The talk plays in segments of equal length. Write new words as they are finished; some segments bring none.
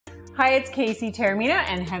Hi, it's Casey Taramina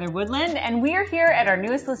and Heather Woodland, and we are here at our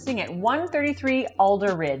newest listing at 133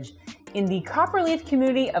 Alder Ridge in the Copperleaf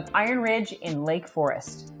community of Iron Ridge in Lake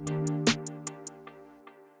Forest.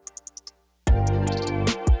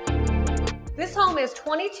 This home is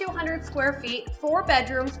 2,200 square feet, 4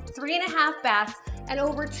 bedrooms, 3.5 baths, and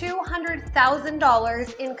over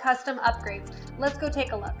 $200,000 in custom upgrades. Let's go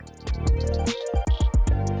take a look.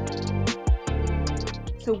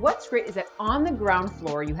 So what's great is that on the ground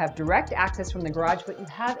floor, you have direct access from the garage, but you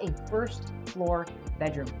have a first floor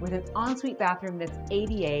bedroom with an ensuite bathroom that's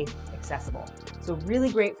ADA accessible. So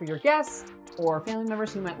really great for your guests or family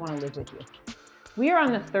members who might want to live with you. We are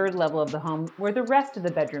on the 3rd level of the home where the rest of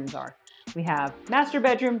the bedrooms are. We have master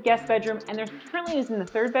bedroom, guest bedroom, and they're currently using the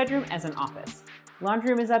 3rd bedroom as an office.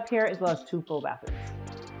 Laundry room is up here as well as 2 full bathrooms.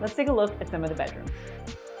 Let's take a look at some of the bedrooms.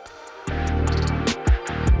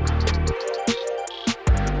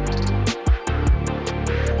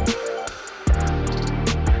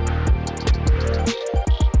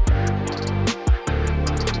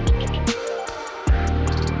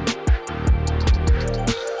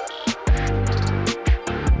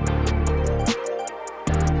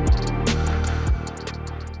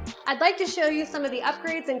 I'd like to show you some of the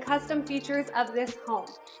upgrades and custom features of this home.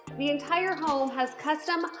 The entire home has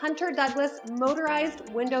custom Hunter Douglas motorized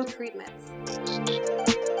window treatments,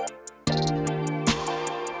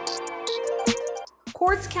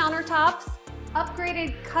 quartz countertops,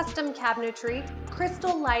 upgraded custom cabinetry,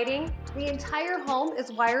 crystal lighting. The entire home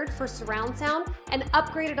is wired for surround sound and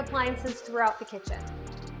upgraded appliances throughout the kitchen.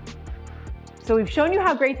 So we've shown you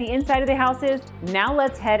how great the inside of the house is. Now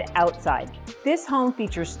let's head outside. This home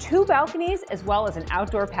features 2 balconies as well as an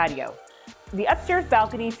outdoor patio. The upstairs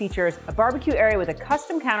balcony features a barbecue area with a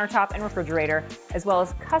custom countertop and refrigerator, as well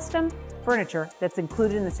as custom furniture that's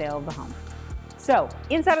included in the sale of the home. So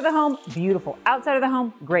inside of the home, beautiful. Outside of the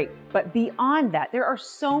home, great. But beyond that, there are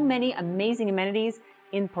so many amazing amenities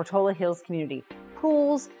in Portola Hills community.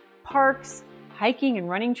 Pools, parks, hiking and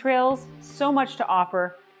running trails, so much to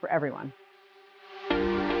offer for everyone.